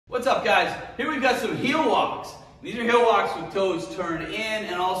What's up, guys? Here we've got some heel walks. These are heel walks with toes turned in,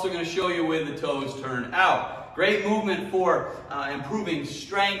 and also going to show you with the toes turned out. Great movement for improving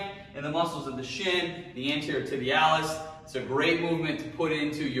strength in the muscles of the shin, the anterior tibialis. It's a great movement to put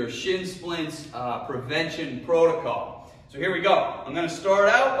into your shin splints prevention protocol. So here we go. I'm going to start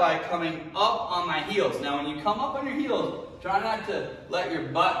out by coming up on my heels. Now, when you come up on your heels, try not to let your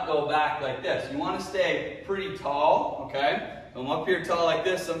butt go back like this. You want to stay pretty tall, okay? Come up here tall like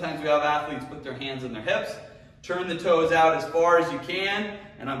this. Sometimes we have athletes put their hands on their hips. Turn the toes out as far as you can,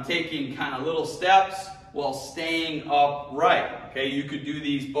 and I'm taking kind of little steps while staying upright. Okay, you could do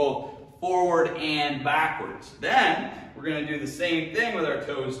these both forward and backwards. Then we're going to do the same thing with our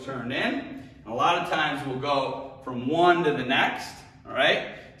toes turned in. And a lot of times we'll go from one to the next. All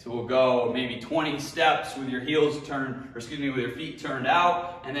right, so we'll go maybe 20 steps with your heels turned, or excuse me, with your feet turned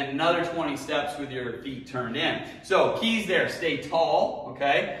out, and then another 20 steps with your feet turned in. So keys there: stay tall.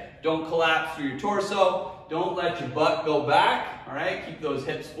 Okay, don't collapse through your torso. Don't let your butt go back, all right? Keep those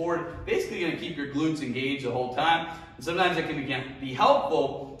hips forward. Basically gonna keep your glutes engaged the whole time. And sometimes it can be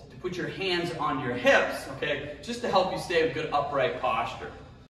helpful to put your hands on your hips, okay? Just to help you stay in good upright posture.